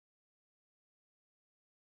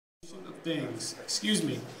Of things. Excuse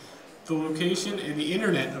me. The location and the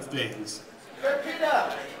Internet of Things. Repeat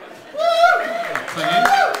up.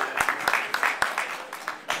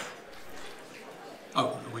 Oh,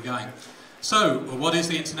 are we going? So, what is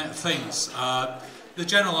the Internet of Things? The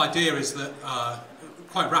general idea is that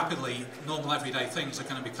quite rapidly, normal everyday things are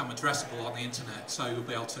going to become addressable on the Internet. So you'll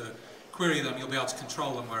be able to query them, you'll be able to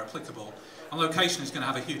control them where applicable. And location is going to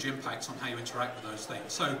have a huge impact on how you interact with those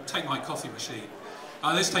things. So take my coffee machine.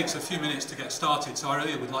 This takes a few minutes to get started, so I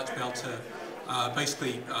really would like to be able to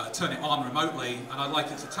basically turn it on remotely, and I'd like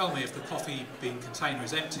it to tell me if the coffee bean container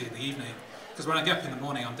is empty in the evening, because when I get up in the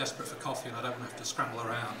morning I'm desperate for coffee and I don't want to have to scramble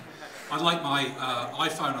around. I'd like my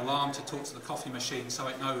iPhone alarm to talk to the coffee machine so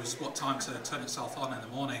it knows what time to turn itself on in the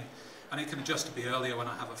morning, and it can adjust to be earlier when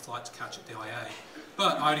I have a flight to catch at DIA.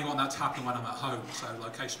 But I only want that to happen when I'm at home, so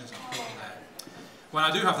location is important there. When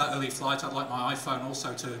I do have that early flight, I'd like my iPhone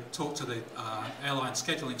also to talk to the airline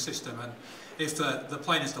scheduling system, and if the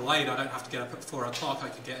plane is delayed, I don't have to get up at 4 o'clock, I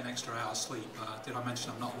can get an extra hour's sleep. Did I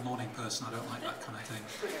mention I'm not a morning person? I don't like that kind of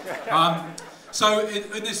thing. So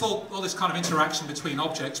in this all this kind of interaction between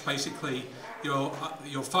objects, basically your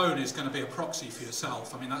phone is going to be a proxy for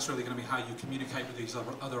yourself. I mean, that's really going to be how you communicate with these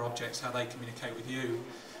other objects, how they communicate with you,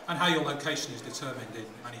 and how your location is determined in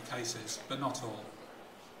many cases, but not all.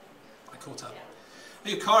 I caught up.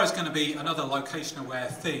 Your car is going to be another location-aware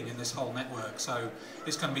thing in this whole network, so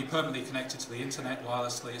it's going to be permanently connected to the internet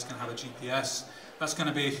wirelessly, it's going to have a GPS. That's going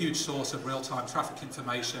to be a huge source of real-time traffic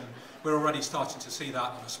information. We're already starting to see that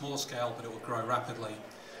on a small scale, but it will grow rapidly.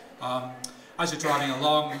 As you're driving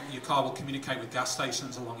along, your car will communicate with gas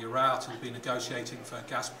stations along your route, it will be negotiating for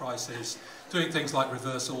gas prices, doing things like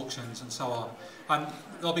reverse auctions and so on. And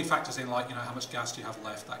there'll be factors in like, how much gas do you have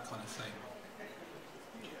left, that kind of thing.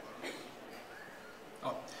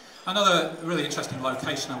 Another really interesting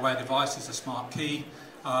location-aware device is a smart key.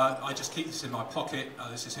 I just keep this in my pocket.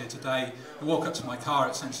 This is here today. You walk up to my car,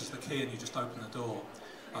 it senses the key, and you just open the door.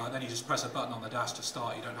 Then you just press a button on the dash to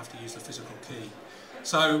start. You don't have to use the physical key.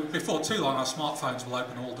 So before too long, our smartphones will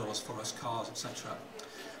open all doors for us, cars, etc.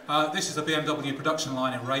 This is the BMW production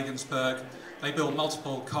line in Regensburg. They build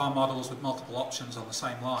multiple car models with multiple options on the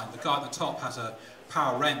same line. The guy at the top has a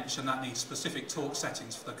power wrench, and that needs specific torque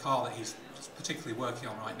settings for the car that he's particularly working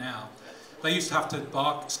on right now. They used to have to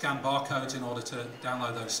scan barcodes in order to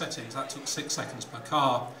download those settings. That took 6 seconds per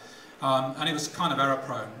car, and it was kind of error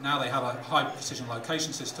prone. Now they have a high precision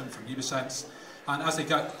location system from Ubisense, and as they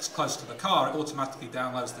get close to the car, it automatically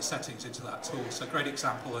downloads the settings into that tool. So a great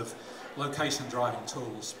example of location driving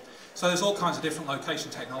tools. So there's all kinds of different location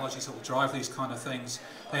technologies that will drive these kind of things.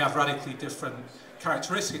 They have radically different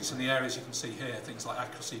characteristics in the areas you can see here, things like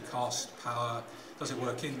accuracy, cost, power, does it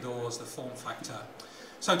work indoors, the form factor.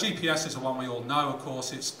 So GPS is the one we all know, of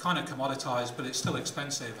course. It's kind of commoditized, but it's still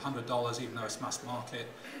expensive, $100 even though it's mass market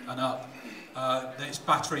and up. It's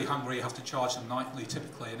battery hungry, you have to charge them nightly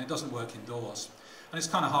typically, and it doesn't work indoors. And it's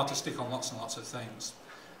kind of hard to stick on lots and lots of things.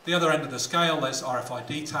 The other end of the scale, there's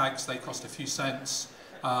RFID tags. They cost a few cents.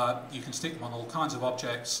 You can stick them on all kinds of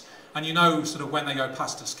objects, and you know sort of when they go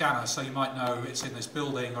past a scanner, so you might know it's in this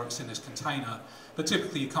building or it's in this container, but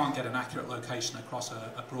typically you can't get an accurate location across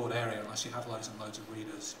a broad area unless you have loads and loads of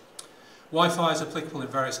readers. Wi-Fi is applicable in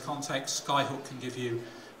various contexts. Skyhook can give you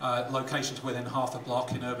locations within half a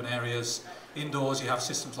block in urban areas. Indoors you have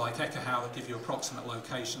systems like Ekahau that give you approximate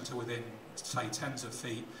location to within, say, tens of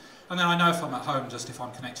feet. And then I know if I'm at home just if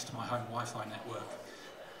I'm connected to my home Wi-Fi network.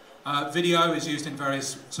 Video is used in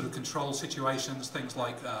various sort of control situations, things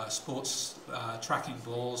like sports tracking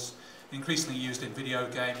balls, increasingly used in video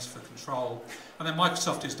games for control. And then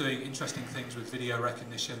Microsoft is doing interesting things with video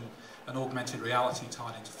recognition and augmented reality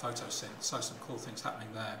tied into photosynth, so some cool things happening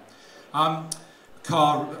there.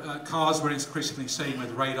 Cars we're increasingly seeing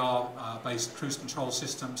with radar-based cruise control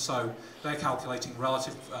systems, so they're calculating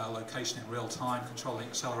relative location in real time, controlling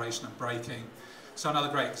acceleration and braking. So another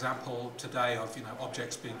great example today of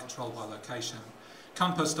objects being controlled by location.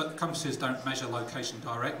 Compasses don't measure location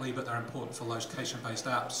directly, but they're important for location-based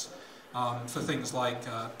apps for things like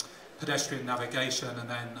pedestrian navigation and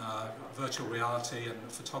then virtual reality and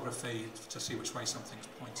photography to see which way something's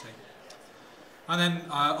pointing. And then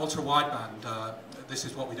ultra-wideband. This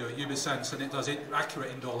is what we do at Ubisense, and it does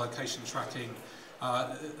accurate indoor location tracking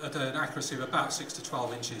at an accuracy of about 6 to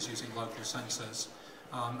 12 inches using local sensors.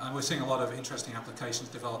 And we're seeing a lot of interesting applications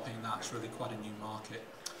developing in that. It's really quite a new market.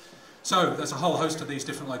 So there's a whole host of these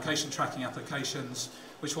different location tracking applications.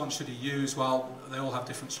 Which one should you use? Well, they all have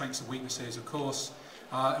different strengths and weaknesses, of course.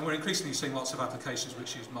 And we're increasingly seeing lots of applications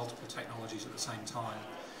which use multiple technologies at the same time.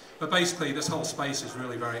 But basically, this whole space is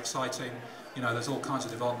really very exciting. You know, there's all kinds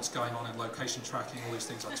of developments going on in location tracking, all these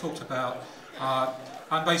things I talked about.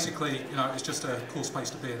 And basically, you know, it's just a cool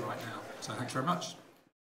space to be in right now. So thanks very much.